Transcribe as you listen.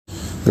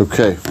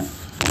Okay.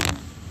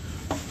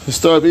 We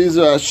start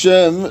Be'ezer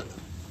Hashem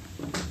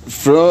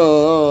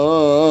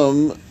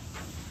from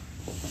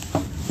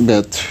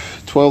about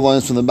 12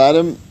 lines from the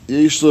bottom.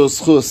 Yesh lo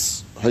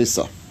schus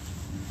haisa.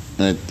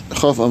 And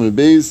Chaf Amud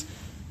Beis,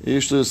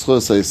 Yesh lo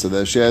schus haisa.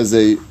 That if she has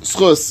a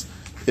schus,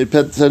 it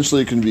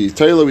potentially can be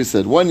Taylor. We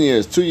said 1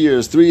 year, 2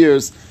 years, 3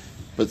 years,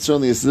 but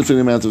certainly a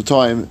significant amount of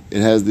time it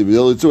has the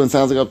ability to, and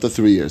sounds like up to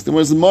 3 years. Then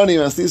where's the money?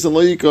 Masnisa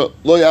lo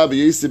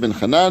yabi Yisi ben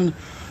Hanan.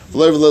 I'm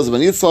sorry,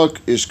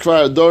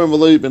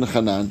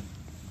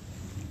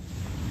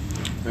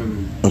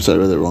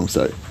 I read that wrong,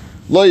 sorry.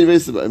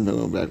 I'm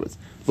going backwards.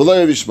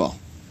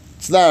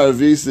 It's not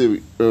Abi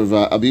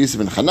Yisrael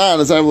ben Hanan,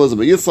 it's not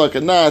Elizabeth Yitzchak,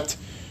 and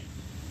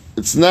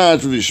it's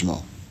not Rav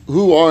Yishmael.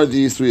 Who are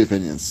these three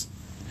opinions?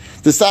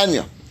 The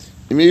Sanya.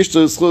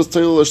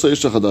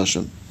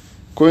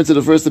 According to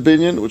the first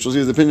opinion, which was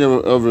his opinion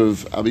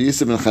of Abi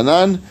Yisrael ben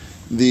Hanan,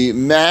 the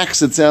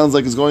max it sounds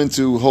like is going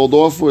to hold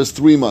off for is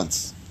 3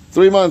 months.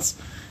 3 months.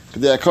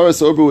 The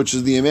Akaras Ober, which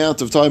is the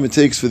amount of time it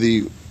takes for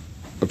a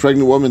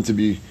pregnant woman to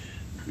be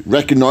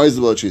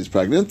recognizable that she is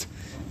pregnant.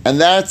 And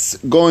that's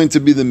going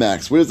to be the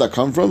max. Where does that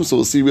come from? So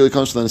we'll see, it really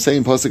comes from the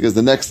same pasuk as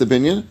the next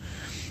opinion.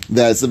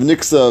 That's the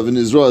V'niksa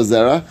v'nizra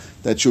zera,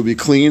 that she'll be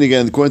clean.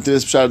 Again, according to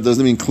this pshat, it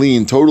doesn't mean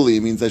clean totally.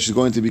 It means that she's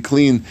going to be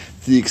clean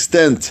to the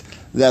extent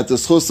that the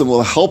schusim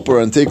will help her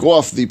and take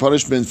off the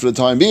punishment for the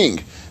time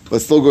being,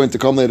 but still going to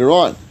come later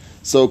on.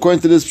 So according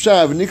to this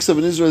pshat, V'niksa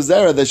v'nizra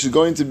zera, that she's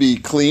going to be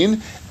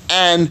clean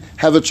and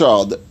have a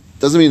child.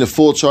 Doesn't mean a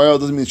full child,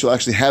 doesn't mean she'll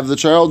actually have the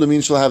child, it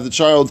means she'll have the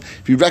child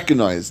be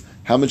recognized.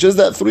 How much is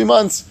that? 3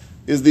 months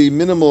is the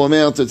minimal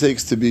amount it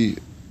takes to be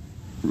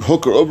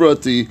hook or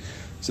obrati.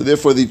 So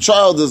therefore the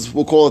child is,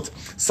 we'll call it,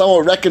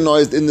 somewhat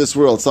recognized in this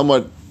world,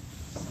 somewhat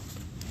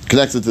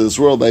connected to this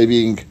world by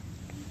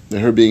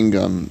her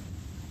being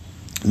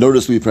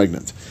noticed to be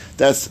pregnant.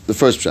 That's the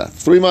first pshat.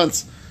 3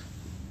 months,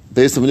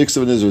 based on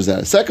V'niksa v'nizra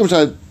zera. Second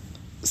pshat,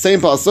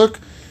 same pasuk,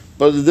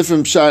 but a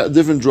different pshat,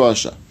 different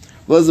drasha.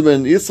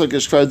 Elizabeth Yitzchak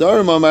Yishkvar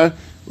Darim Amar,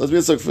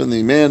 Elizabeth Yitzchak from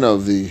the man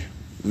of the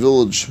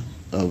village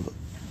of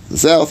the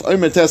south,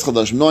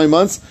 9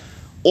 months,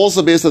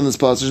 also based on this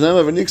passage. He says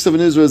V'niksa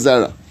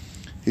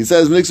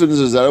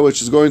v'nizra zera,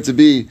 which is going to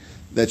be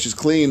that she's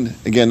clean,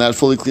 again, not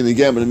fully clean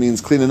again, but it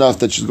means clean enough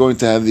that she's going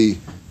to have the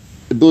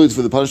ability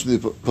for the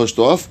punishment to be pushed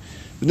off.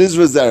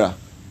 V'nizra zera,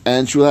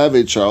 and she will have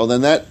a child,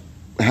 and that,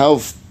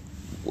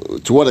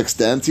 to what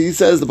extent? He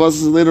says, the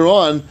passage later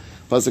on,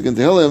 pasuk in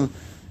Tehillim,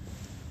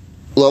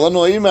 that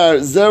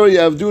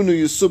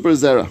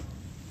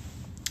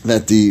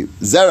the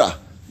zera,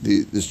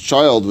 this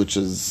child which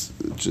is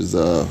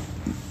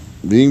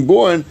being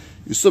born,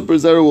 Yusupar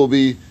zera will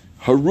be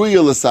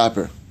haruya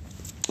l'saper.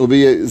 Will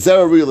be a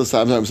zera ruya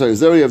l'saper. I'm sorry,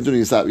 zera yavdunu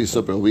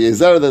yusupar. Will be a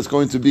zera that's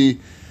going to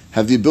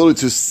have the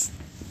ability to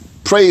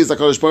praise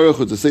HaKadosh Baruch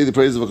Hu, to say the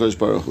praise of HaKadosh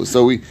Baruch Hu.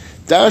 So we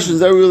dash in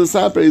zera ruya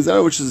l'saper, a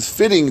zera which is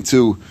fitting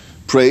to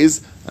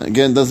praise.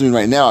 Again, doesn't mean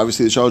right now,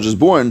 obviously the child is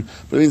born,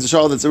 but it means a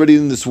child that's already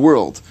in this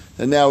world,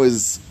 that now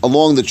is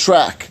along the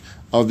track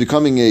of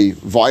becoming a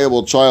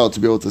viable child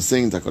to be able to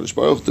sing to HaKadosh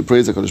Baruch Hu, to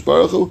praise HaKadosh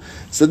Baruch Hu.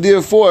 So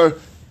therefore,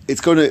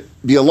 it's going to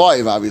be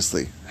alive,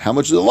 obviously. How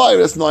much is alive?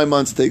 That's 9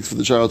 months it takes for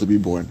the child to be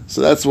born.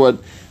 So that's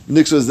what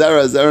Nixra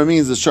Zera. Zera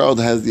means the child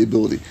has the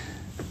ability.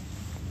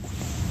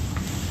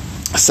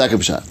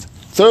 Second pshat.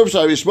 Third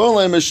pshat, Yishmon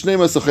Leim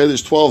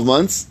Shnei 12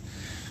 months.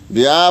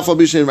 Even though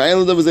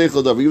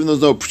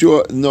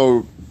there's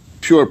no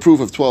pure proof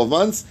of 12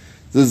 months,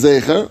 the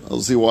zecher, I'll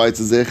see why it's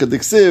a zecher,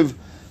 diksiv,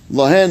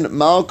 lahen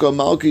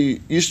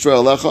malki yishtra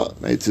alecha,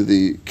 right, to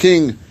the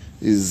king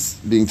is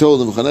being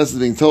told, and Nebuchadnezzar is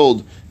being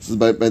told, this is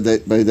by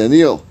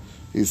Daniel,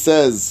 he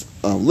says,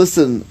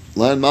 listen,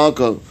 lahen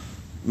malki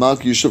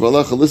yishtra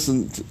alecha,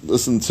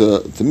 listen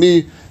to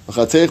me,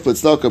 v'chatech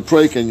b'tzedakah,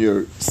 pray, and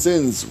your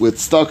sins with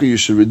tzedakah you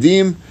should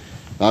redeem,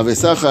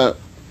 v'avesecha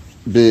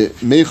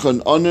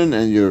b'meichon onen,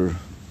 and your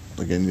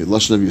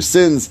lashon of your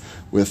sins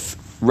with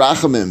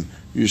rachamim,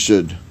 you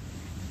should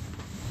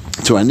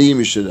to anim,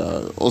 you should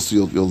also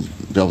you'll be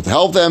able to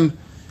help them.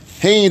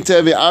 And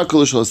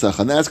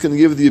that's going to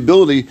give you the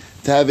ability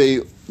to have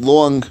a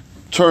long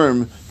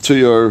term to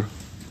your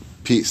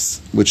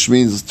peace, which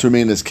means to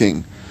remain as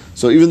king.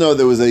 So even though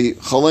there was a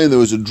chalain, there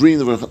was a dream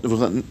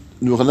that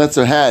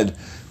Nebuchadnezzar had,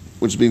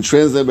 which is being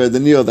translated by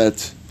Daniel,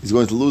 that he's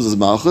going to lose his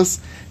malchus,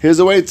 here's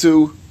a way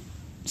to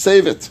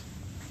save it.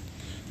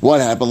 What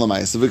happened?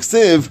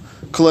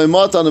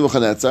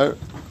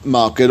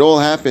 It all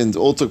happened,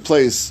 all took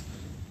place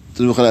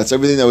to Nebuchadnezzar.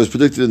 Everything that was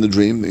predicted in the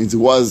dream means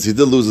he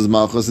did lose his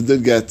malchus, it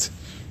did get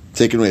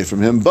taken away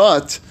from him,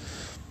 but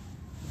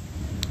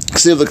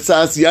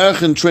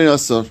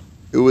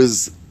it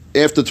was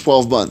after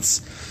 12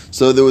 months.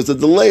 So there was a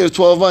delay of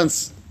 12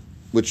 months,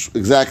 which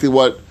exactly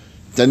what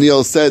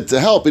Daniel said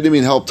to help. It didn't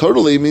mean help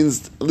totally, it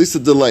means at least to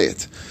delay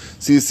it.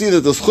 So you see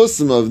that the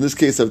chusim of, in this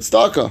case, of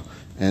tzedakah,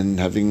 and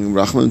having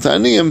Rachman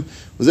Ta'aniyim,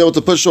 was able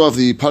to push off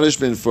the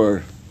punishment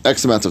for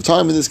X amount of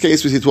time. In this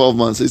case, we see 12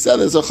 months. So he said,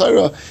 as a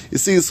chayra, you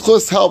see, his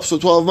chus helps for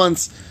 12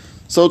 months,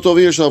 so Tov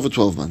Yishal for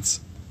 12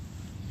 months.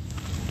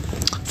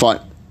 Fine.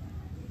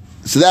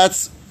 So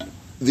that's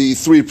the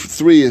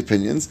three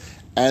opinions,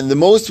 and the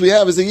most we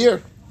have is a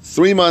year.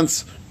 3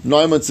 months,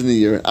 9 months in a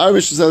year. And our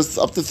Mishnah says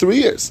up to 3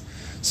 years.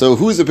 So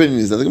whose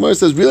opinion is that? The Gemara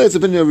says, really it's the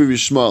opinion of Rabbi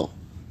Shmuel.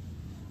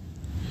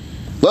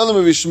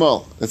 Rabbi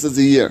Shmuel, that says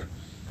a year.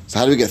 So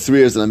how do we get 3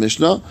 years in a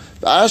Mishnah?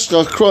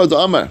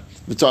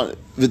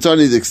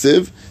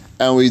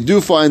 And we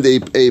do find a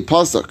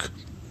pasuk,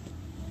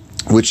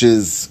 which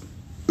is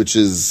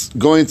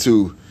going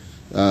to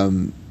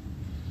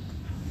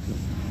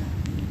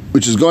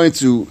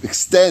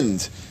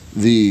extend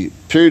the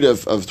period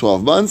of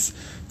 12 months.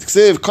 Right,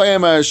 so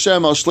HaKadosh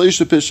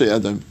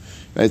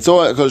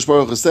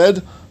Baruch Hu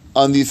said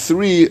on the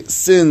 3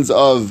 sins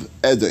of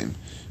Edom.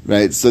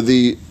 Right, so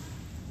the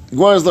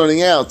Gemara is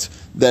learning out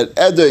that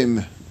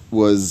Edom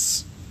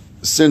was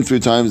sinned 3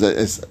 times,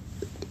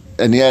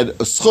 and he had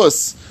a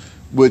schus,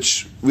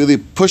 which really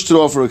pushed it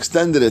off or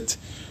extended it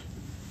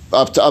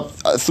up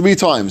 3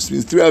 times. It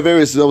means 3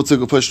 Averis is able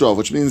to push it off,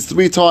 which means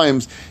 3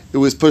 times it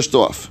was pushed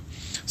off.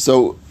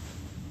 So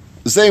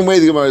the same way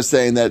the Gemara is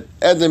saying that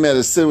Edom had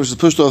a sin which was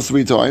pushed off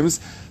 3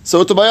 times,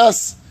 so to by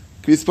us,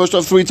 can be pushed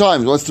off 3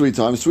 times. What's 3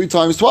 times? 3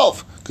 times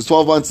 12, because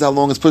 12 months is how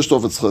long it's pushed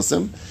off its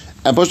chusim,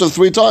 and pushed off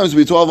 3 times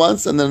would be 12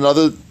 months, and then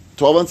another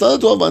 12 months, another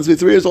 12 months would be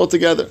 3 years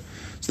altogether.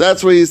 So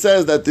that's where he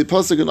says that the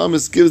pasuk in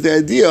Amos gives the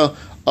idea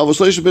of a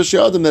shleisha peshei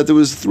adam, that there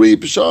was 3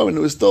 pesham and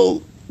it was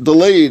still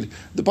delayed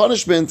the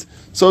punishment.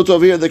 So to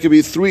over here, there could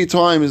be 3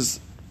 times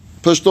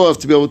pushed off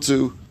to be able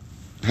to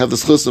have the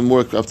chusim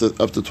work up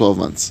to 12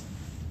 months.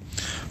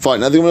 Fine.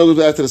 Now I think I'm going to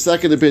go back to the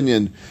second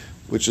opinion,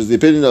 which is the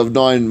opinion of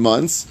 9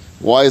 months.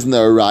 Why isn't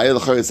there a raya? The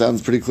Chayot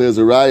sounds pretty clear as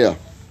a raya.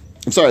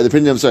 I'm sorry,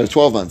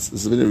 12 months.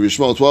 This is the opinion of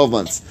Yishmael, 12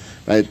 months.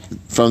 Right?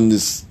 From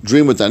this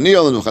dream with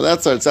Daniel and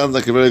Muchadatzar, it sounds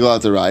like a very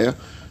glad raya.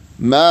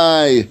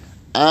 My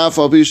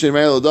afal pishay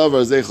me'el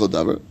davar zeichel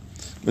davar.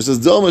 It says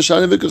dil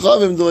mashani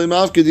v'kachavim dil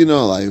imavkid yino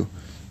halayu.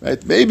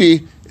 Right?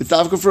 Maybe it's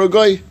afka for a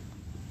guy.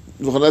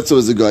 Muchadatzar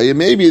was a guy, and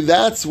maybe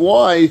that's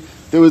why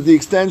there was the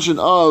extension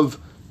of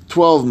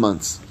 12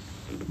 months.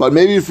 But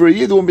maybe for a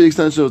year there won't be an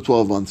extension of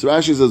 12 months. So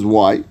Rashi says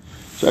why?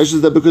 So Rashi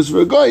says that because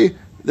for a guy,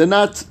 they're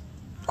not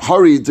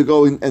hurried to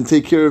go and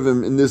take care of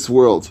him in this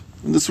world.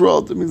 In this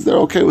world, it means they're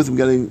okay with him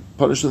getting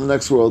punished in the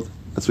next world.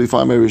 That's what we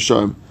find by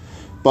Rishon.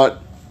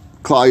 But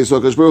Klal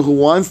Yisrael, HaKadosh Baruch Hu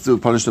wants to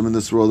punish them in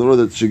this world in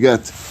order that you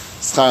get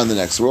schar in the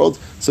next world.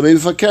 So maybe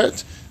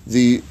fakert,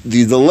 the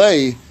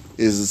delay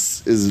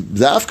is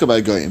dafka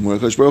by goyim, where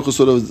HaKadosh Baruch Hu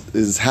sort of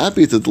is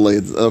happy to delay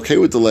it, okay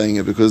with delaying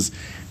it, because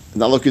he's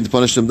not looking to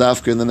punish them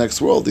dafka in the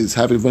next world. He's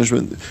happy to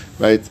punishment,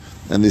 right?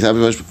 And he's happy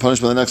to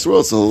punishment in the next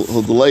world, so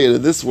he'll delay it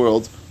in this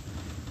world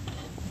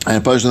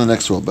and punish in the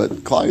next world.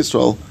 But Klal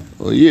Yisrael,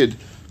 or Yid,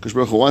 HaKadosh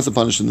Baruch Hu wants to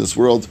punish in this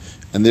world,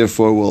 and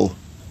therefore will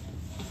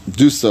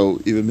do so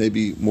even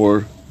maybe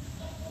more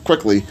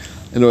quickly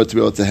in order to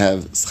be able to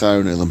have schar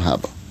and elam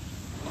haba.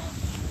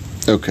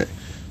 Okay,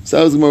 so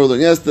that was the Gemara we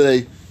learned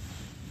yesterday.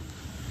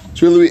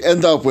 So really we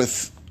end up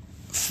with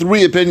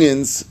 3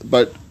 opinions,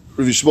 but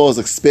Rabbi Shmuel has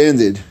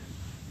expanded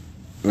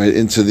right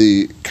into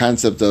the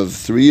concept of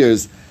 3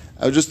 years.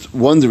 I was just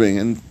wondering,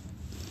 and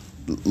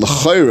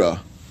l'chayra,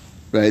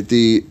 right,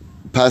 the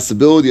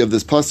possibility of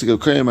this pasuk of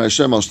Koyim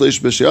Hashem al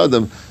shleish b'shei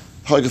adam,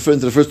 how I could fit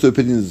into the first 2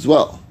 opinions as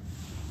well.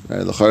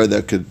 Right, l'chayra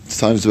that could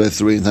times by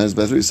 3 and times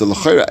by 3. So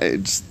l'chayra, I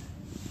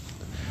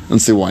don't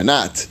see why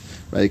not.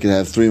 Right, you could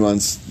have 3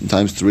 months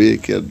times 3. You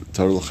could have a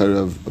total l'chayra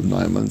of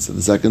 9 months, and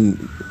the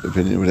second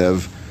opinion would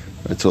have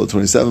a total of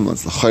 27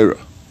 months. L'chayra,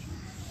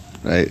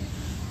 right?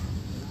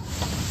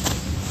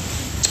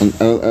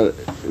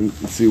 And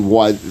see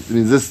why. I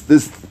mean,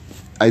 this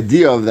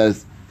idea of that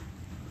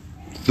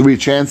 3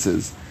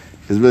 chances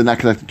is really not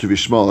connected to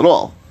Shmuel at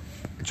all.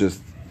 It's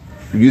just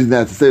using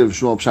that to say of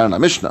Shmuel Pshat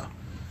Mishnah.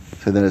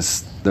 So that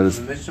is the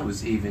Mishnah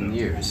was even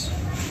years.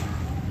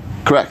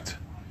 Correct.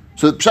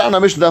 So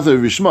Pshat Mishnah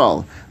definitely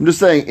Shmuel. I'm just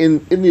saying,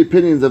 in the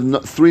opinions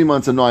of 3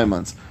 months and 9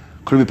 months,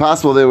 could it be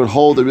possible they would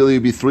hold it really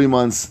would be 3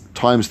 months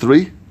times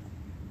 3?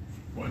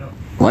 Why not?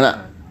 Why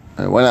not?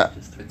 Why not?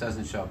 It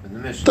doesn't show up in the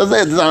Mishnah. It's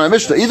not in the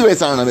Mishnah. Either way,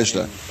 it's not in the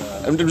Mishnah.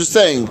 I'm just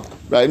saying,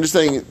 right? I'm just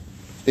saying,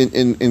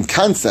 in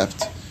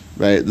concept,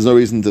 right? There's no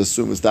reason to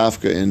assume it's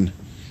dafka in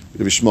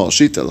Rabbi Shmuel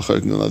Shita.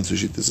 L'chayr can allow to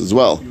Shita this as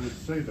well. You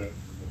would say that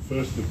the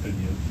first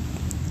opinion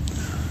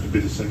would be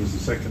the same as the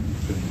second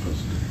opinion.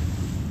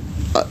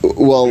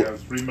 Well, you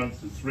have 3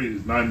 months is 3,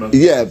 there's 9 months.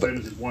 Yeah, the but same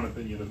as one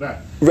opinion of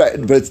that. Right,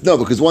 but it's no,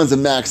 because one's a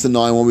max of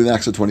 9, one will be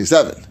max of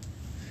 27.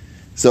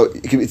 So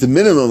it's a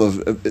minimum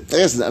of. I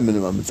guess it's not a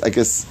minimum. It's, I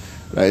guess,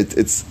 right?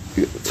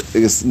 I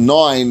guess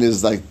 9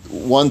 is like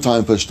 1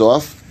 time pushed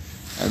off,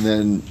 and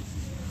then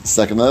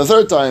second and the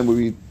third time would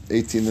be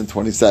 18 and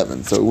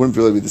 27. So it wouldn't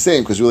really be the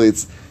same, because really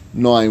it's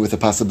 9 with the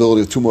possibility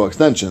of 2 more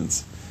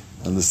extensions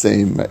on the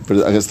same. Right?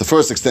 But I guess the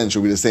first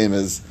extension would be the same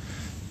as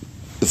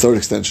the third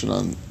extension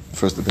on the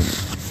first opinion.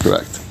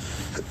 Correct.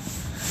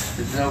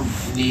 There's no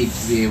need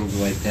to be able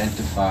to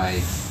identify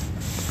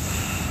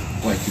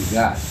what you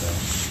got, though.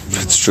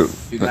 That's true.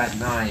 If you got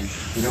 9,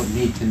 you don't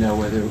need to know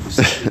whether it was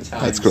 3 times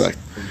That's correct.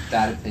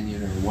 that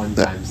opinion or 1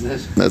 times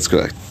this. That's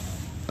correct.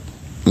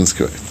 That's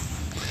correct.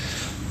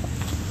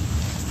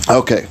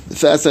 Okay,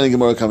 fascinating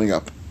Gemara coming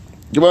up.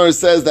 Gemara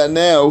says that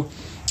now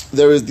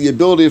there is the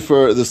ability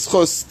for the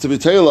schus to be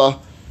teila.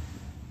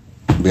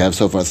 We have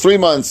so far 3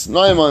 months,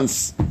 9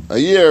 months, a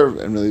year,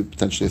 and really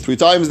potentially 3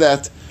 times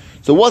that.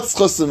 So what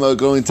schusim are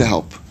going to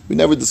help? We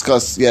never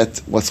discussed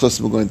yet what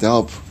schusim are going to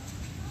help.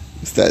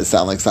 It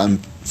sounds like some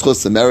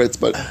schusim merits,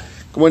 but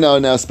we're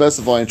now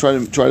specifying,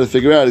 trying to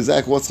figure out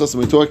exactly what schusim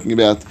we're talking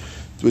about,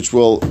 which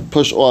will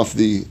push off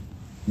the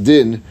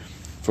din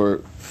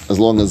for as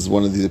long as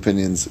one of these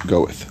opinions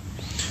go with.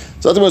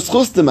 So, in other words,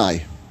 schus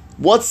demai.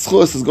 What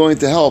schus is going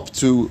to help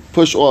to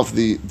push off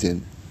the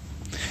din?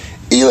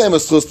 Ilem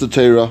schus to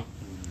Torah.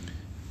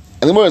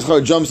 And the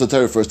Gemara jumps to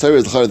Torah first. Torah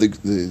is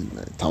the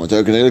Talmud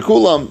Torah Keneged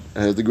Kulam,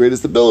 has the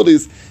greatest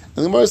abilities. And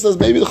the Gemara says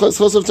maybe the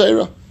schus of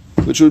Torah,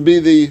 which would be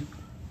the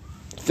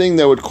thing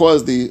that would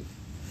cause the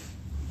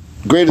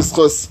greatest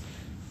schus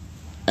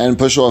and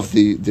push off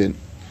the din.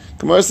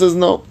 The Gemara says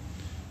no.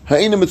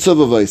 Ha'ina mitzvah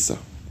v'aisa.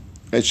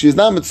 Right? She is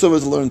not mitzvah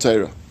to learn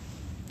Torah.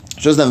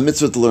 She doesn't have a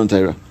mitzvah to learn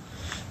Torah.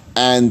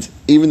 And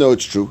even though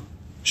it's true,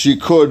 she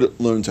could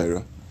learn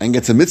Torah and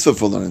gets a mitzvah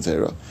for learning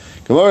Torah.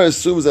 Gemara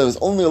assumes that it's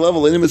only a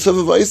level in mitzvah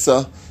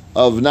v'aisa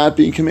of not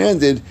being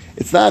commanded.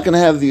 It's not going to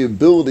have the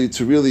ability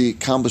to really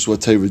accomplish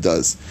what Torah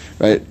does.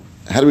 Right?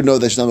 How do we know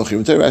that she's not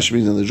mechiyim Torah? Rashi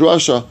brings in the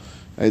drasha.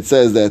 It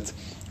says that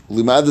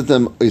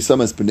limadatem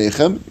oisam es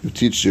b'nechem, you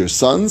teach your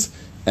sons,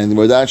 and the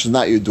mordash is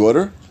not your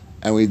daughter.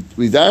 And we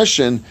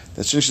darshan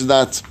that since she's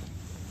not,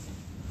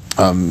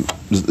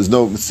 there's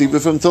no mitzvah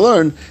for him to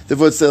learn,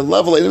 therefore it's a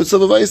level in mitzvah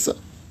v'aisa.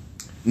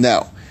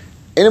 Now,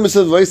 in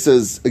mitzvah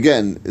v'aisa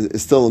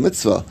is still a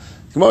mitzvah.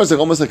 Gemara is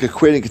almost like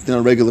equating it to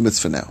a regular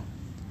mitzvah now.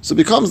 So it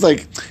becomes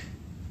like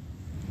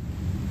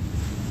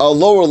a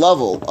lower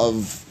level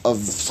of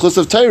schus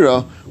of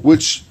Torah,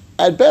 which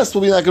at best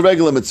will be like a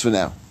regular mitzvah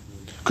now.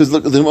 Because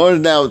the Gemara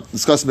now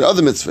discussing the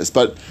other mitzvahs,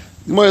 but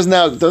the Gemara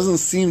now doesn't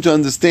seem to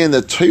understand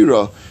that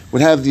Torah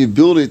would have the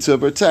ability to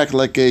protect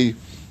like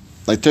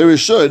Torah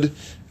should,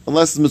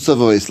 unless it's mitzvah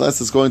v'aisa,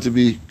 unless it's going to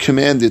be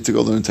commanded to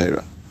go learn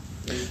Torah.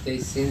 They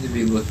seem to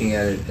be looking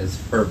at it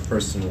as her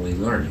personally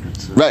learning.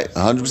 Right,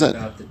 100%.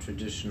 About the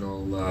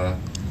traditional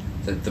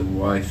that the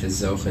wife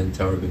is zocha in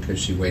Torah because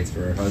she waits for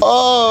her husband.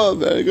 Oh,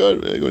 very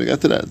good. We got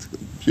to that.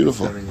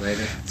 Beautiful. It's coming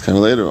later. It's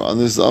coming later on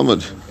this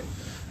Amud. Okay.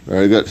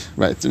 Very good.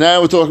 Right. So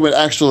now we're talking about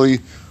actually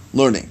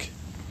learning.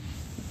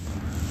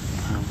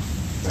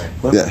 Right.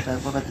 What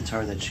about the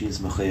Torah that she is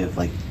mechayev,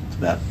 like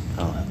about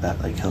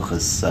like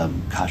Hilchas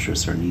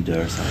Kashrus or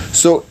Nida or something?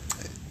 So,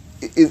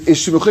 is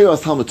she mechayev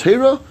as Talmud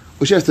Torah,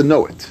 or she has to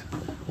know it?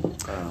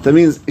 That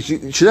means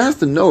she has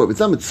to know it. It's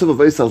not mitzvah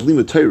v'aisa as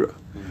limud Torah.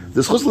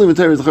 The schus limud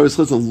Torah is the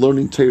schus of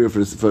learning Torah for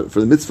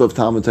the mitzvah of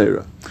Talmud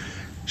Torah.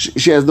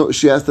 She has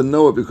to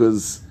know it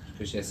because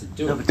she has to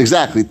do it.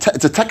 Exactly.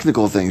 It's a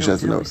technical thing. She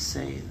has to know it.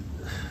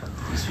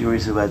 There's a few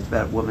reasons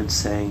about women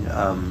saying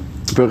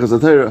Perchas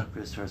HaTorah.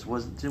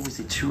 Didn't we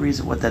say 2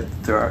 reasons? What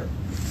that there are?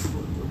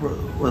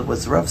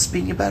 Was Rav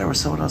speaking about it, or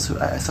someone else?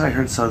 I thought I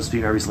heard someone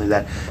speaking about recently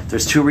that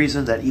there's 2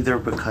 reasons that either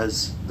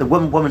because the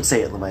women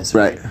say it l'maisa,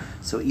 right?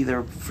 So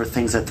either for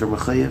things that they're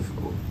mechayev,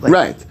 like,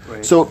 right.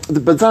 So,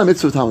 but it's not a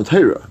mitzvah of Talmud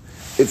Torah.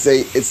 It's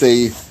a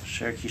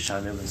Sher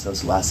Kishanim is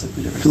those last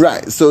different.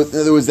 Right. So in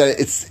other words, that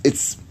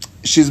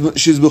she's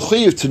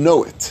mechayev to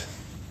know it.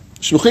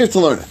 She's mechayev to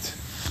learn it.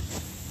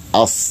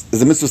 Is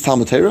the mitzvah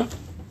Talmud Torah?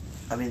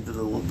 I mean, the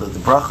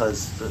bracha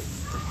is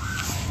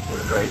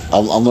right.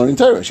 I'm learning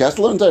Torah. She has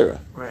to learn Torah.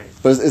 Right.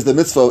 But is the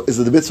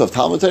mitzvah of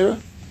Talmud Torah?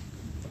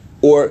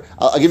 Or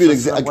I'll give you an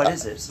example. What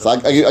is it? So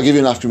I'll give you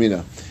an aftermina.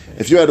 Okay.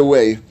 If you had a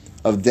way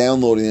of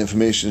downloading the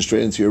information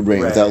straight into your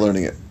brain without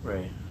learning it.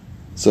 Right.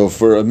 So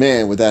for a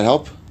man, would that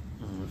help?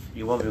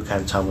 You won't be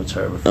kind of Talmud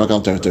Torah.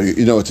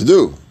 You know what to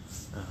do.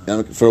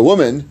 For a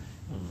woman,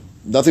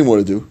 nothing more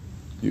to do.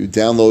 You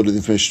download the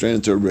information straight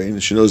into her brain,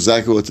 and she knows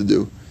exactly what to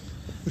do.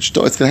 Which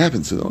it's going to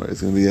happen, so don't worry.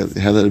 It's going to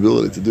have that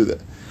ability to do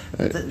that.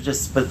 Right?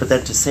 But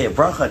then to say a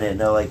bracha on it,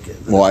 no, like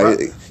why?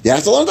 You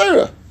have to learn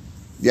Torah.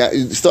 Yeah,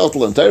 you still have to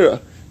learn Torah.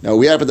 Now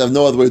we happen to have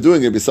no other way of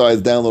doing it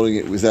besides downloading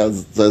it,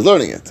 besides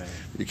learning it. Right.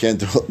 You can't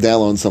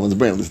download someone's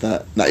brain. It's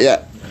not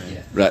yet.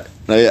 Right,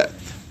 not yet.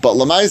 But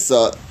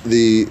Lamaisa,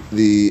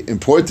 the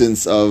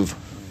importance of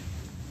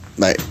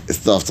it's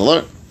stuff to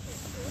learn.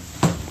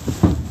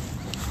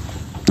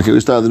 Okay, we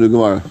start the new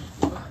Gemara.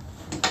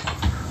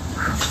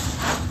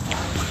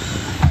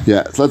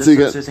 Yeah, so let's see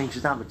again. So you're saying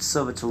she's not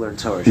mitzvah to learn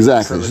Torah.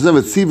 Exactly. She's not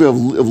mitzvah of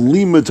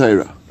limud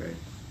Torah.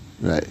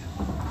 Right.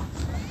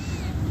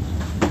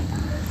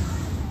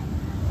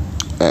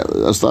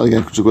 I'll start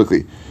again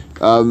quickly.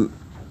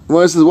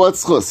 When it says,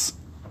 what's schus?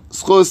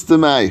 Schus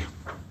demai.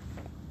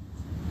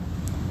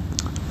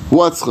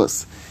 What's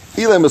schus?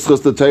 Ilem is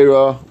schus the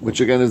Torah,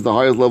 which again is the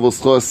highest level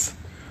schus.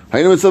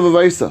 Hayna mitzvah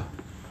v'aisa.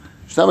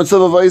 She's not mitzvah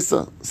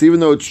v'aisa. So even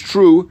though it's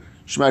true,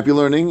 she might be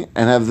learning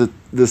and have the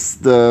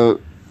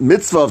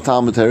mitzvah of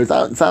Talmud Torah. It's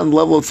not on the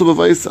level of mitzvah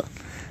v'aisa.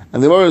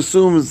 And the Gemara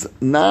assumes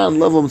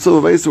non-level of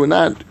mitzvah v'aisa would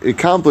not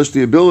accomplish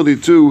the ability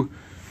to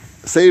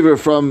save her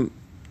from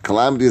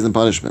calamities and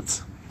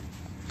punishments.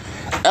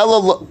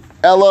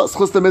 Ella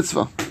schus the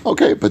mitzvah.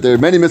 Okay, but there are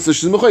many mitzvahs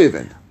she's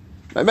mechoyevin.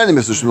 Many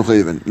mitzvahs she's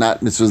mechoyevin. Not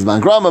mitzvahs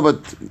man grama,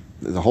 but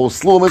there's a whole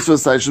slew of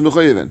mitzvahs that she's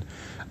mechoyevin.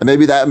 And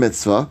maybe that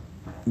mitzvah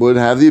would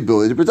have the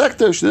ability to protect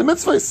her. She did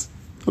mitzvahs.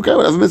 Okay,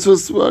 whatever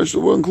mitzvahs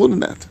we're including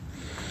that.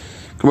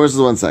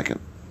 Commercials 1 second.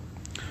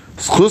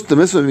 Schus the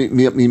mitzvah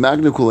mi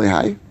magna kulei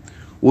hai.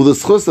 Will the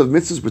schus of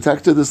mitzvahs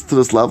protect her to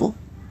this level?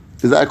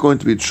 Is that going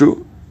to be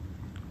true?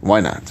 Why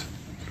not?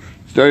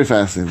 It's very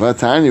fascinating.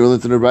 Vatani, we're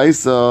learning to the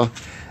Braisa.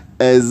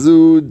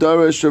 Ezu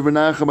darash Rav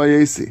Menachem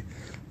Ayesi.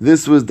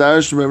 This was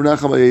darash Rav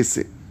Menachem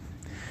Ayesi.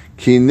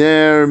 Ki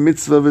ner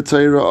mitzvah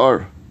v'Torah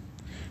ar.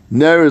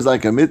 Ner is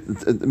like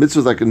mitzvah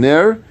is like a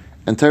ner,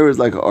 and Torah is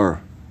like a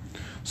ar.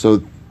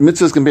 So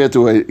mitzvah is compared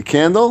to a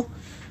candle,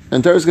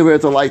 and Torah is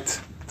compared to light.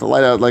 To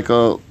light out like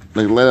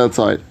light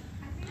outside.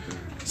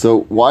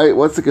 So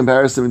what's the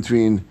comparison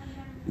between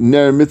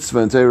ner mitzvah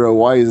and Torah?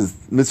 Why is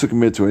mitzvah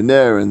compared to a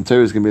ner and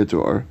Torah is compared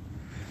to ar?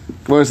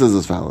 Gemara says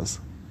as follows.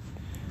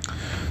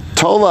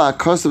 Tola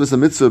kosav is a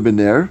mitzvah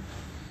b'ner,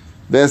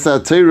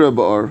 v'esa Torah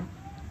b'ar.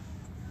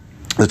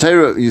 The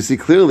Torah, you see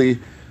clearly,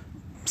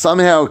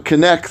 somehow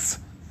connects,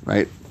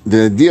 right,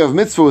 the idea of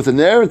mitzvah with a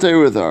ner and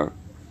Torah with ar.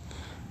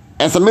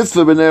 As a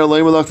mitzvah b'ner,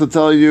 Elohim will have to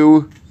tell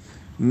you,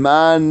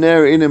 ma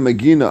ner ina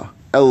magina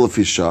el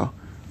lefisha.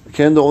 The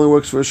candle only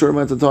works for a short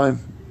amount of time.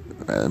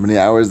 How many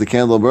hours the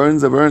candle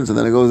burns, it burns, and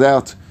then it goes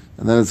out,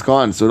 and then it's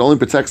gone. So it only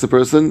protects the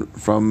person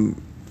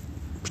from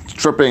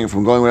tripping,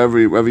 from going wherever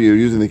you're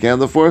using the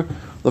candle for,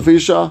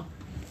 lefisha,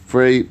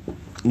 for a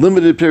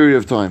limited period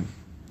of time.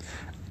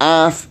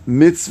 Af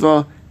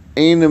mitzvah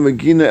eina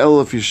magina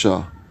el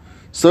lefisha.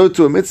 So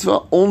to a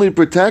mitzvah only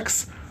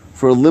protects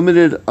for a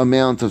limited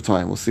amount of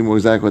time. We'll see more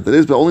exactly what that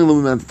is, but only a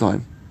limited amount of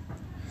time.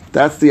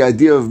 That's the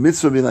idea of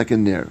mitzvah being like a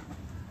ner.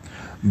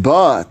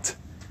 But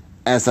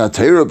as a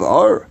Torah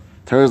b'ar,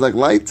 Torah is like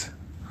light.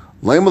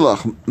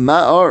 Leimelach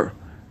ma'ar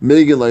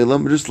meigin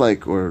leilam, just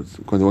like, or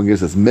according to one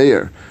guess that's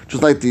meir,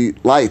 just like the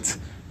light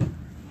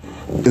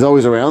is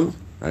always around,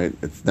 right?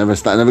 It's never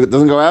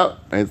doesn't go out,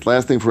 right? It's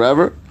lasting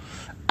forever.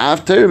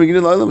 After Torah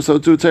meigin leilam, so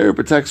too Torah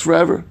protects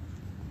forever.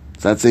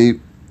 So that's a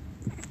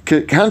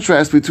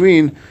contrast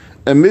between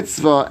a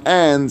mitzvah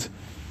and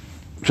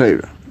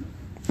Torah.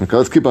 Okay,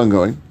 let's keep on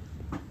going.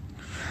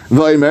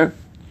 Vaymer,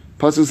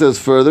 Pasuk says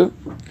further,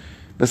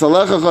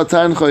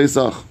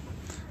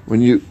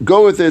 when you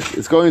go with it,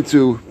 it's going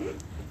to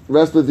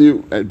rest with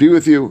you and be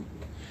with you.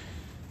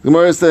 The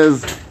Gemara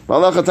says,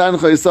 I'm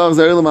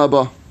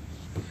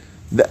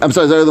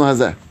sorry,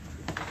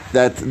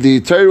 that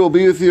the Torah will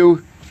be with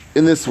you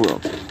in this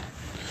world.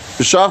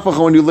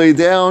 When you lay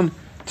down,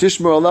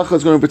 Tishmar Allah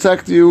is going to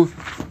protect you,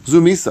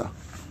 Zumisa.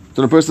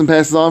 So the person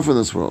passes on from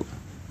this world.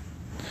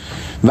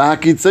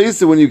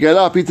 When you get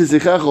up,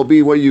 will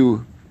be what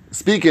you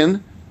speak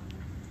in,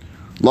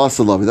 loss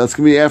of love. That's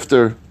going to be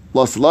after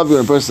loss of love when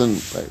a person,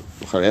 right,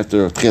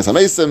 after Tchias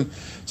HaMeisim.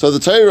 So the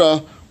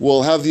Torah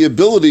will have the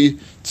ability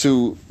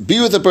to be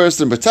with the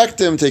person,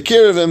 protect him, take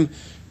care of him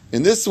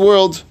in this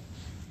world,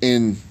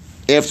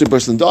 after the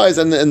person dies,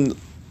 and in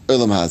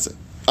Olam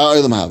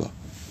Haba.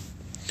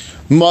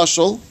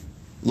 Mashal,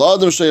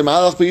 La'adam Shei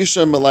Malach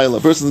B'Yisha Malayla.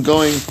 A person's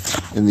going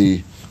in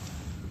the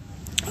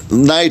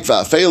night,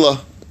 Va'afela,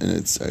 and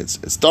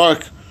it's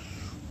dark.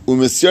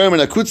 U'Misyarim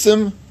and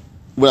Akutzim,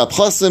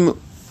 U'Napchasim,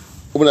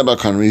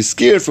 U'Nabakanim. He's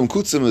scared from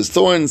Kutzim, his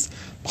thorns.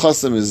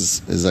 Pchasim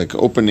is like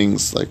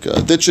openings, like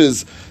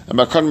ditches, and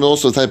Bakanim is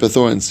also a type of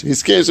thorns. He's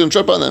scared he's going to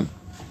trip on them.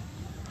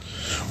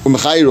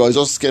 U'Mechayro, he's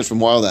also scared from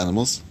wild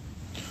animals.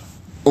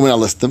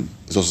 U'Menalistim,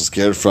 he's also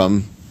scared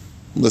from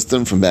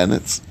listim, from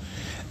bandits.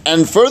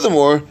 And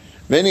furthermore,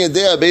 many a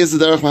day Beis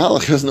Derech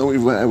Mahalach, he doesn't know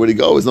where to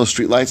go. There's no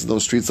street lights, no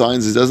street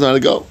signs. He doesn't know how to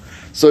go.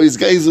 So he's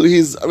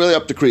really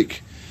up the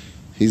creek.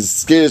 He's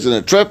scared he's going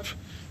to trip.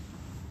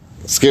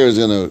 Scared he's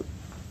going to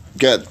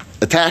get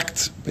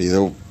attacked by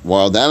either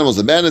wild animals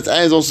or bandits,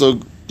 and he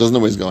also doesn't know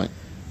where he's going.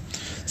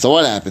 So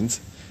what happens?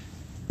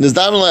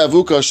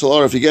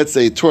 If he gets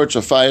a torch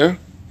of fire,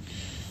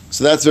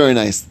 so that's very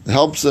nice. It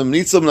helps him.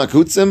 It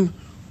helps him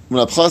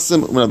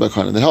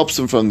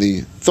from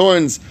the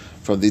thorns,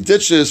 from the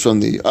ditches,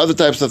 from the other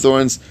types of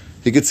thorns.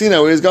 He can see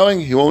now where he's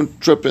going. He won't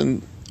trip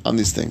on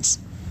these things.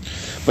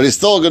 But he's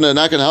still not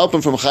going to help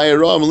him from Chayei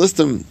and list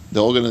him.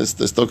 They're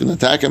still going to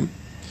attack him,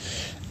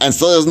 and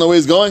still doesn't know where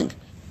he's going.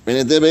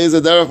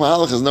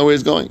 There's no way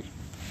he's going.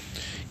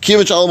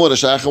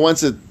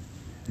 Once it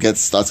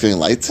starts getting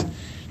light,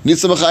 needs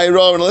some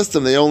Chayei and list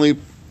him. They only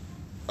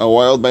are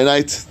wild by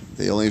night.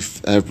 They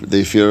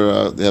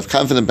have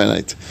confidence by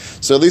night.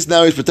 So at least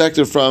now he's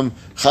protected from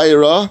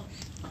Chayei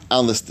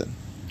and list him.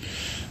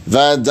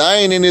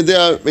 V'adayin in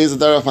Yedea Beis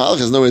Derech Mahalach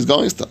has nowhere he's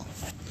going still.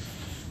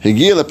 He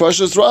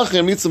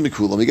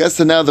gets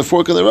to now the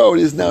fork in the road.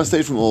 He's now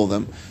safe from all of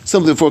them.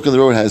 Simply the fork in the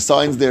road has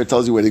signs there,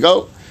 tells you where to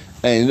go,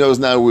 and he knows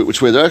now which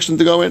way direction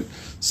to go in.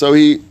 So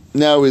he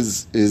now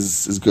is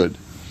good.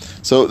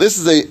 So this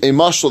is a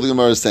mashal the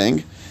Gemara is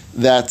saying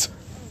that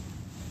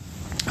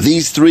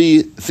these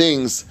three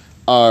things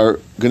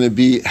are going to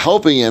be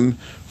helping him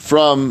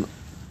from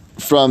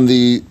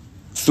the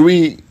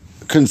three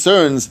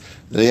concerns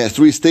that he has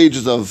three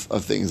stages of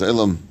things.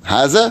 Olam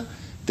Haza,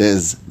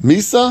 there's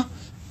Misa,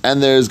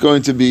 and there's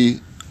going to be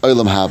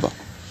Olam Haba.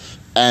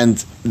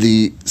 And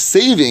the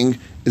saving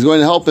is going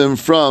to help him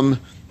from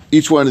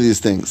each one of these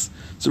things.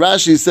 So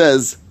Rashi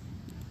says,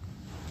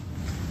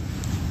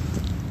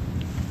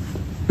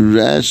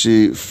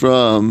 Rashi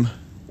says,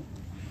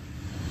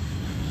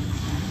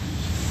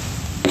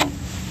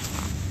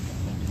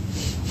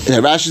 so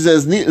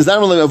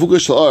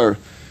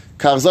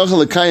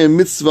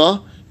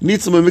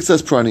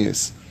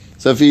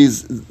if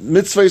he's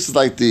mitzvah is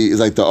like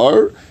the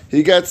or,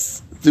 he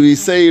gets to be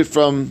saved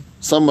from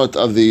somewhat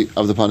of the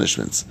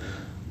punishments,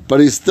 but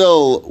he's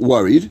still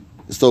worried.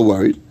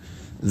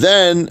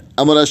 Then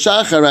Amar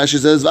Shachar, Rashi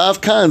says, V'av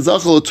kan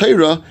zachal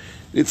Torah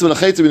nitzvah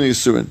l'chayta b'nei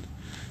yisurin.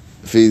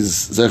 If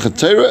he's zachal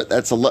Torah,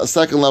 that's a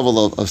second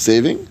level of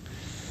saving,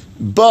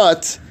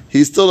 but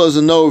he still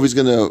doesn't know if he's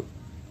going to.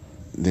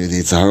 The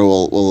Yitzhar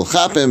will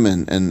chap him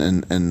and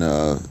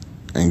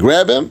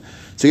grab him.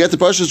 So you get to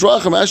Parshas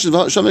Racham.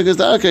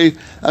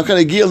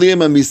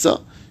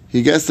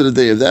 He gets to the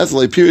day of that.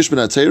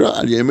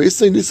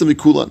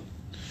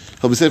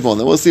 He'll be safe on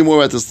that. We'll see more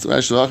about this.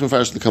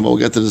 We'll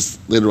get to this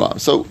later on.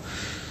 So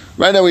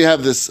right now we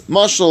have this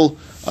mashal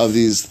of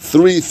these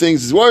three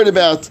things he's worried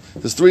about.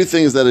 There's three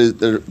things that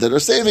are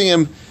saving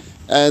him,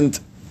 and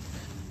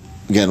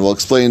again we'll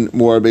explain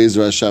more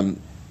Be'ezer Hashem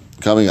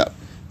coming up.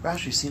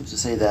 Rashi seems to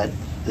say that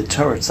the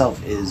Torah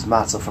itself is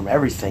matzah from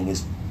everything.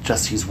 Is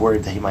just he's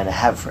worried that he might not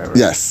have forever.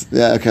 Yes.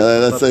 Yeah. Okay.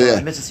 Let's say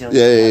yeah. Let's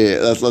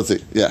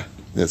see. Yeah.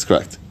 That's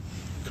correct.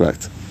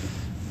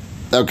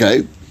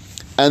 Okay.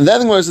 And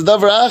then where's the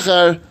davar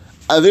achar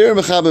aver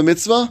mechaba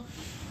mitzvah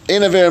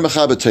in aver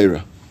mechaba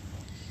Torah,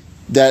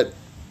 that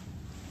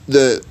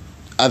the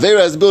aver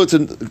has the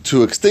ability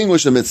to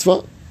extinguish a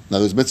mitzvah. Now,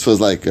 this mitzvah is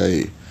like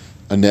a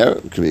ner,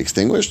 it can be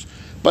extinguished.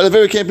 But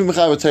aver can't be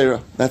mechaba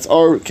Torah. That's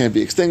or can't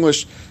be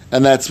extinguished,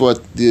 and that's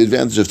what the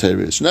advantage of Torah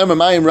is.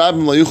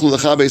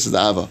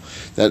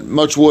 That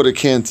much water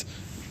can't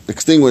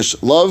extinguish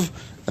love,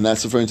 and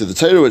that's referring to the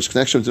Torah, which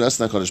connects him to us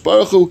and HaKadosh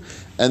Baruch Hu,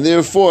 and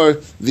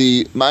therefore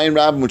the Mayim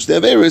Rabbim, which the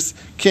Averis,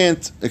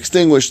 can't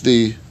extinguish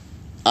the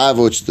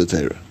Ava, which is the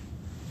Torah.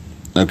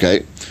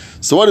 Okay,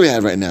 so what do we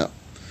have right now?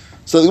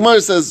 So the Gemara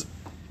says,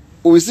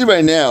 what we see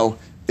right now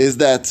is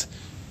that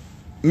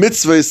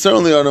mitzvah is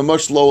certainly on a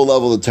much lower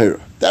level than Torah.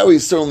 That we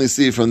certainly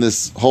see from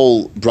this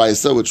whole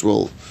brisa, which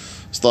we'll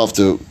still have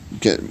to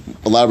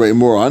elaborate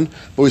more on.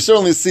 But we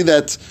certainly see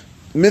that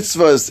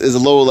mitzvah is a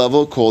lower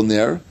level called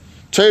ner.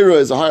 Torah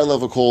is a higher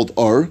level called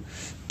or.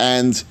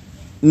 And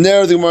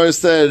ner, the Gemara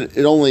said,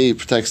 it only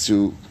protects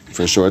you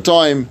for a short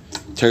time.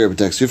 Torah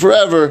protects you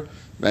forever.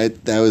 Right?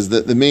 That was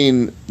the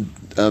main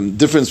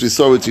difference we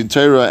saw between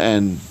Torah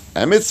and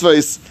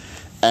mitzvahs.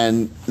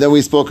 And then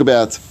we spoke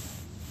about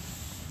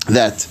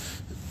that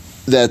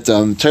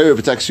Torah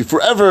protects you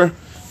forever,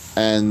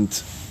 and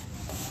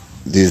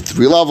these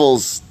three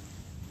levels,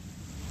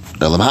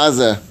 Elam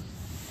Hazeh,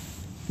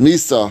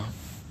 Misa,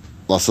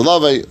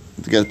 Lasalave,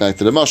 to get back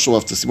to the mashal,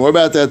 we'll have to see more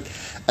about that.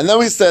 And then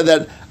we said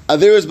that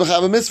Aver is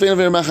B'chava Mitzvah and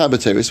Aver Machaba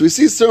Torah. So we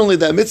see certainly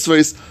that mitzvah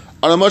is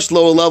on a much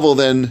lower level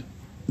than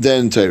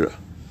Torah.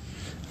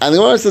 And the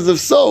Gemara says, if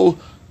so,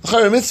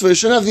 the mitzvah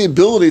should have the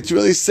ability to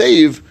really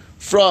save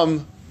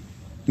from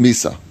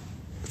Misa,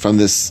 from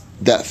this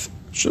death.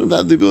 Shouldn't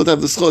have the ability to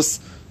have the schus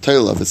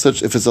Torah.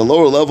 If it's a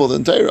lower level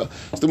than Torah,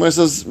 so the Gemara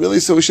says really,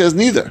 so she has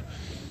neither.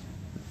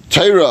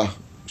 Torah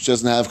she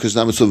doesn't have because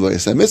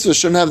mitzvah. Mitzvah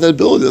shouldn't have that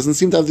ability. Doesn't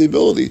seem to have the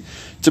ability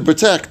to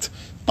protect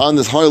on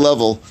this high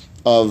level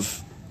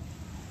of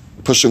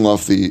pushing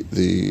off the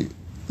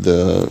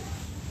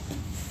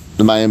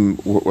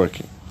mayim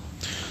working.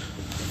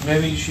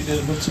 Maybe she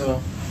did a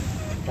mitzvah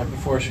right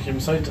before she came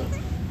Saita.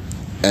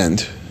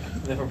 And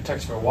therefore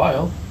protects for a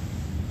while.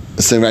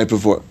 Saying right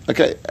before.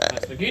 Okay.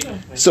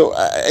 So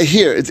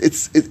here,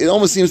 it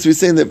almost seems to be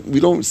saying that we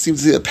don't seem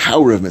to see the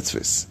power of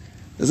mitzvahs.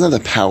 There's not the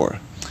power.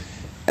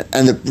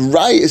 And the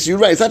right, you're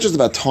right, it's not just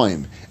about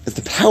time. It's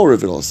the power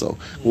of it also.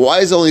 Why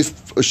is it only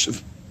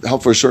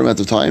help for a short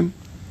amount of time?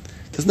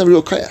 It doesn't have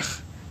real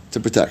koyach to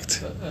protect.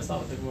 That's not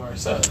what the Gemara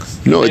says.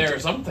 No, or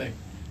something.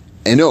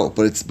 I know,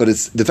 but it's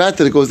the fact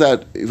that it goes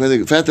out,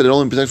 the fact that it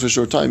only protects for a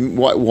short time,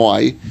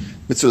 why?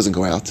 Mitzvah doesn't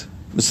go out.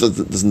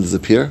 Mitzvah doesn't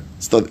disappear.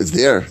 It's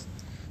there.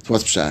 So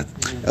what's pshat?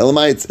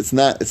 Elamai, it's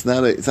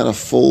not a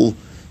full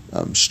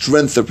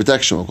strength of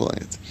protection. We're calling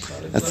it.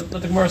 Let the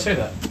Gemara say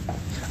that.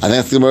 I think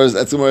that's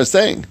the Gemara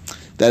saying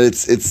that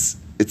it's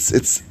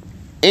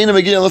ain't a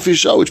Megillah Lefi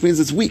Shah, which means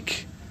it's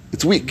weak.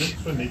 It's weak.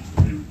 Mitzvah needs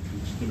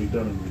to be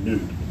done and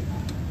renewed,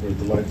 where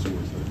the light's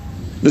always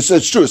there.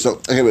 It's true. So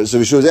so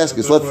we should ask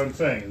us. That's what I'm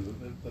saying.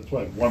 That's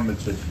why one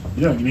mitzvah.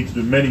 You need to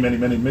do many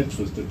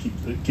mitzvahs to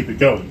keep it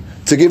going.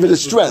 To give it a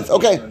strength.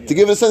 Okay. To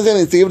give it a sense,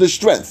 to give it a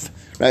strength.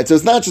 Right. So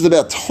it's not just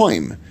about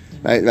time.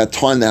 Right, that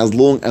time that has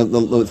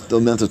the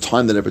amount of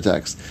time that it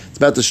protects. It's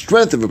about the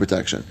strength of a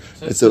protection.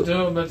 So it's to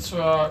do a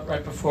mitzvah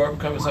right before it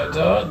becomes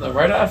Saita, and then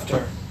right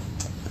after.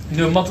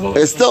 Do multiple.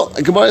 It's still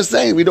Gemara is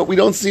saying we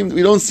don't seem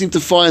to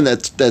find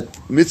that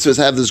mitzvahs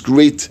have this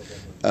great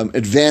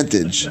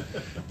advantage.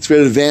 It's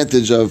great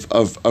advantage of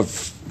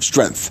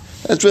strength.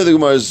 That's really the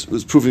Gemara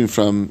was proving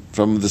from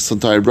this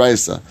entire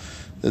brisa.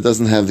 That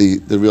doesn't have the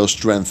real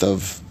strength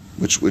of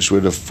which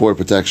would afford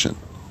protection.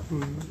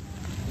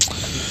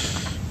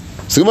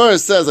 So Gemara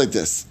says like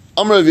this: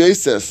 Amar Rav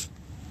Yosef,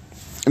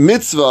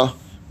 mitzvah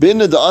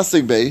binna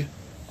da'asik bei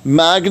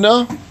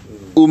magna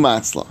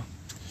umatzla.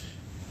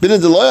 Binna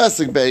deloy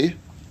asik bei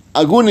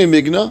aguni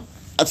migna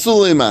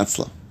atzulei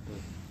matzla.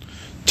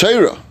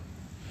 Torah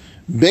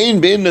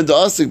binna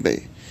da'asik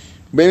bei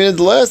binna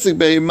deloy asik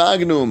bei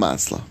magna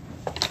umatzla.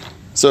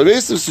 So Rav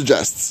Yosef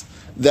suggests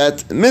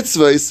that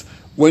mitzvahs,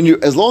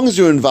 as long as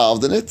you're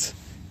involved in it,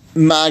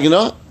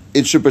 magna,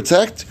 it should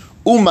protect,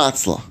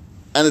 umatzla,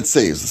 and it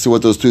saves. Let's see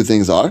what those two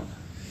things are.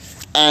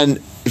 And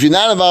if you're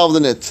not involved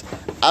in it,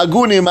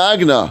 aguni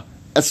magna,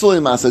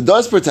 atzuli matzla, it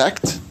does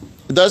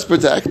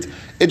protect,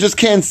 it just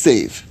can't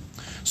save.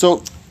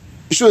 So,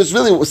 sure, it's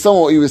really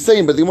somewhat what you were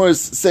saying, but the Gemara is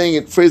saying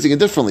it, phrasing it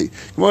differently.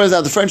 The Gemara is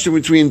now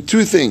differentiating between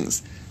two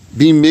things,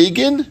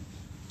 bimegin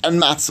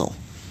and matzel,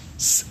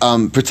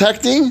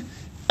 protecting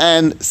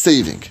and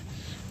saving.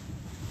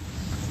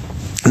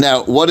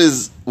 Now, what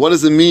does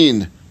it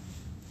mean?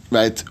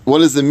 Right? What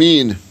does it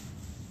mean?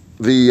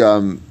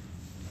 The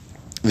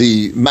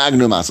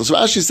magna matzah. So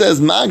Rashi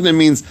says magna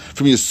means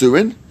from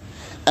Yisurin,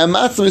 and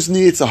matzah means from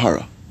the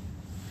Yitzhahara,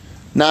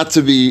 not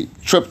to be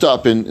tripped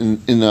up in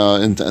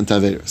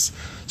Taveris.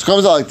 So it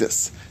comes out like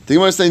this. The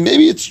Gemara is saying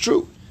maybe it's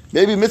true.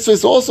 Maybe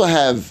mitzvahs also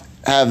have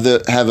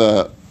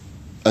a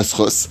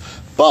schus,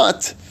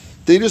 but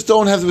they just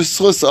don't have the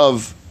schus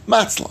of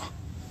matzah.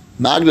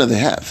 Magna they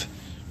have.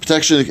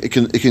 Protection it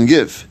can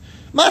give.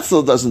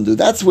 Matzlah doesn't do.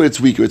 That's where it's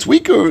weaker. It's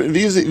weaker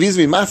vis-a-vis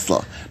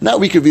matzlah, not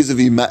weaker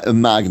vis-a-vis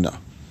magna.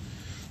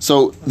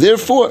 So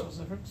therefore,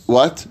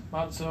 what?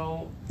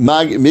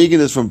 Megan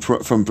is from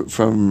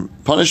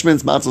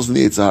punishments. Matzlah is from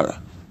the Yitzhahara.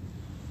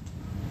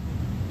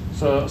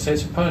 So say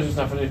it's from punishments,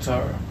 not from the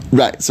Yitzhahara.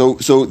 Right. So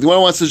the one I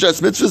want to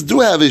suggest mitzvahs do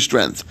have a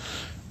strength.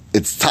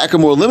 It's taka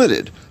more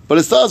limited, but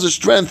it still has a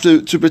strength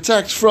to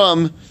protect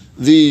from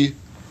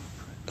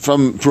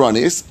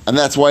Puranis, and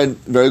that's why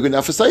very good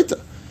enough for Saita.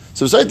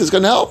 So Saita is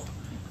going to help.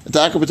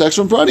 Attack or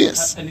protection from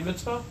Puranis. Any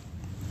mitzvah?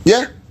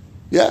 Yeah.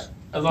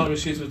 As long as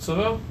she's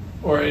mitzvah?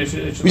 Or it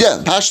should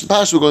yeah, Pash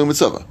we're going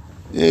mitzvah.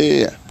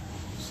 Yeah.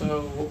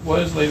 So what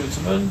is lay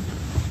mitzvah?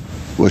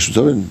 What is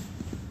mitzvah?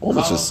 All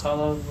mitzvahs.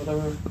 Chala,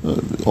 whatever.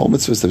 All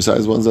mitzvahs,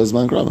 besides ones as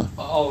man grama.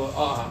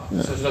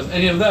 Yeah. So she does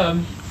any of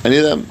them? Any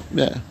of them,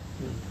 yeah.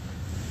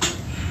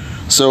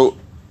 So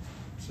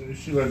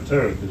she learned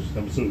Torah, because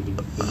I'm assuming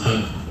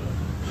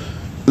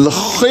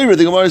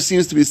the Gemara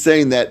seems to be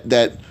saying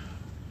that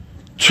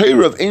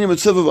Torah of any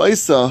mitzvah of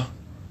Isa,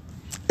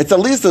 it's at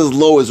least as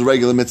low as a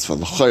regular mitzvah,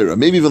 l'chayra,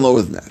 maybe even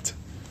lower than that.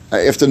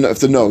 If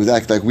to know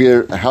exactly,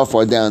 like how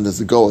far down does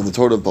it go in the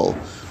Torah bowl,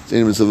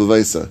 any mitzvah of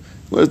Isa.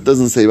 Well, it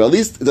doesn't say, but at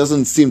least it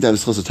doesn't seem to have a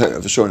schus of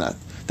Torah, for sure not.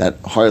 That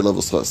higher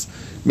level schus.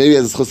 Maybe it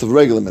has a schus of a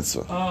regular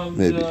mitzvah.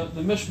 Maybe.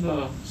 The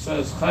Mishnah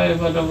says,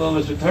 Chayev Adam Lo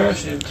Mitzvah Torah,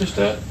 Shem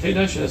Tishta,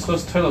 Kedesh, and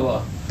schus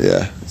Torah.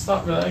 Yeah. It's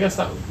not really, I guess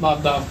not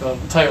dafka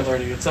Torah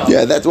learning itself.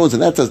 Yeah,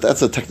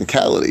 that's a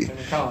technicality.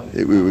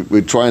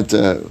 We're trying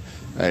to,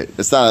 right,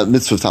 it's not a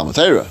mitzvah of Talmud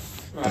Torah.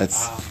 Right.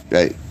 That's,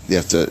 right, she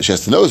has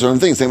to know certain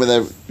things. Same with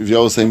that, if you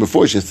was saying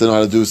before, she has to know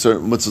how to do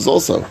certain mitzvahs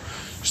also. She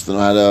has to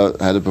know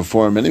how to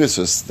perform many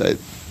mitzvahs.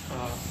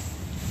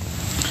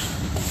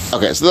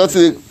 Okay, so that's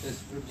the...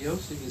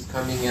 Yosef is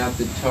coming out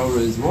that Torah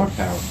is more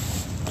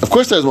powerful. Of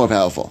course Torah is more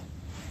powerful.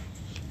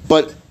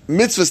 But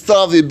mitzvahs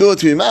still have the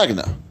ability to be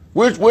magna.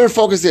 We're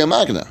focusing on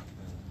magna.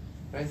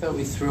 I thought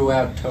we threw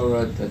out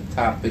Torah at the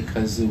top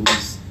because it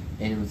was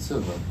a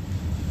mitzvah.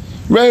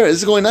 Right, this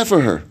is going not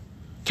for her.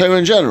 Torah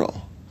in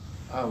general.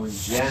 Oh, in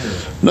general.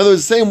 In other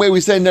words, the same way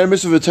we say Ner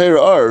mitzvah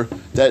Torah are,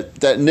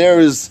 that Ner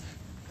is...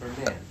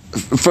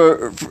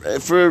 For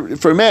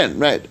men,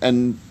 right?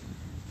 And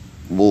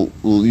we'll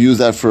use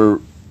that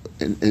for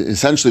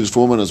essentially just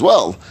for women as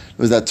well. It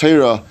was that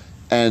Torah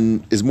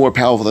and is more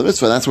powerful than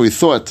mitzvah. That's why we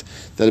thought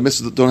that a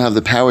mitzvah don't have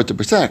the power to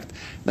protect.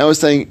 Now we're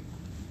saying,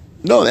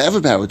 no, they have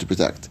the power to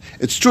protect.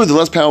 It's true they're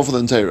less powerful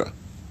than Torah.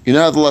 You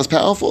know how they're less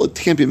powerful? It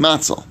can't be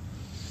matzah.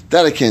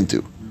 That it can't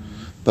do.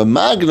 But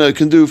magna it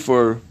can do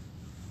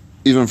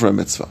even for a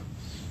mitzvah.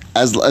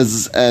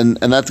 And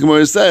that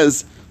Gemara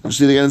says, I'll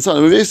see it again in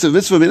Son.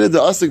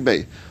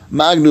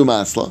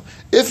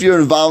 If you're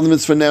involved in the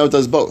mitzvah now, it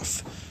does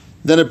both.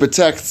 Then it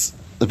protects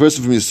the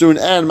person from Yisurin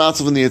and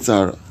matzah from the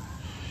Yitzhahara.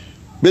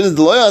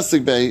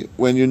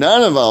 When you're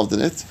not involved in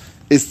it,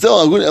 it's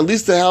still at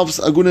least it helps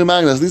aguna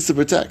magna, at least it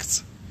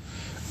protects.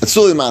 It's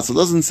still matzah. It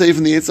doesn't say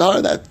from the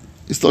Yitzhahara that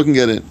you still can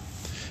get in.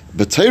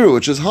 But Torah,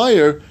 which is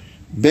higher,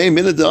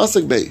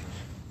 it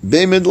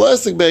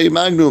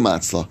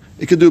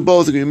could do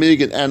both. It could be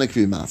Megan and it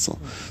could be Matzah.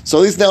 So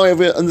at least now we have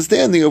an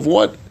understanding of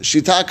what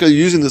Shitaka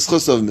using the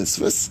schus of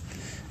mitzvahs.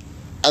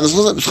 And the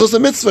schus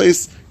of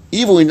mitzvahs,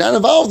 even when you're not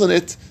involved in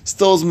it,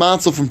 still is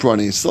Matzah from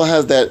Prani. It still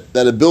has that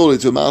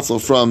ability to Matzah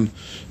from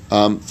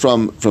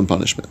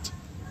punishment.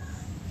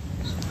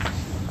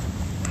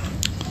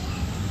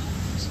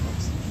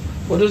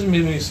 What does it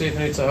mean when you say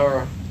Fnei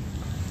Tzahara?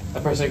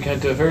 A person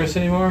can't do a virus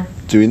anymore?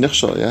 Doing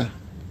nichshol, yeah.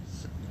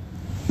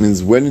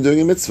 Means when you're doing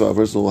a mitzvah, a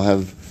person will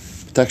have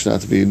protection not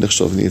to be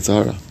nichshol of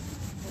Yitzhahara.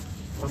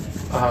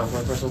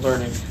 When a person's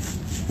learning.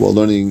 Well,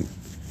 learning,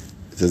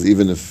 it says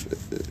even if...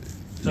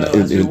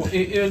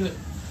 Even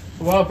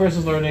while a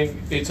person's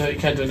learning, you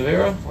can't do an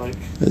avera? Like,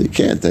 you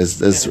can't. There's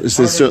a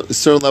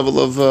certain level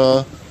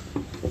of...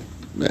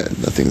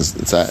 nothing's...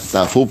 It's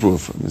not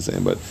foolproof, I'm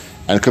saying, but...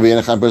 And it could be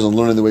any kind of person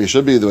learning the way he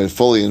should be, the way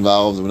fully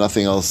involved, with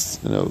nothing else,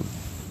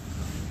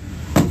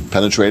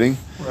 penetrating.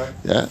 right.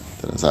 Yeah,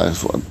 and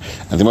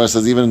the Gemara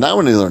says even now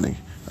when he's learning,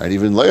 right?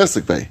 Even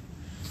Layasik Bay,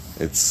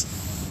 it's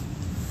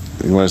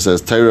the Gemara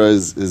says Torah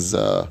is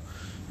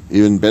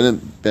even Ben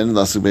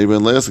Lasik Bay,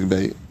 Ben Layasik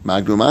Bay,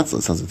 Magnu Matzah.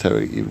 It sounds like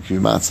Torah even can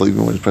be Matzah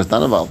even when he's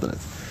not involved in it.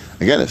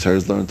 Again, if Torah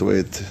is learned the way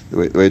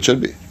it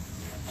should be.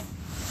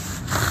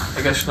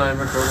 I guess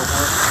Schneider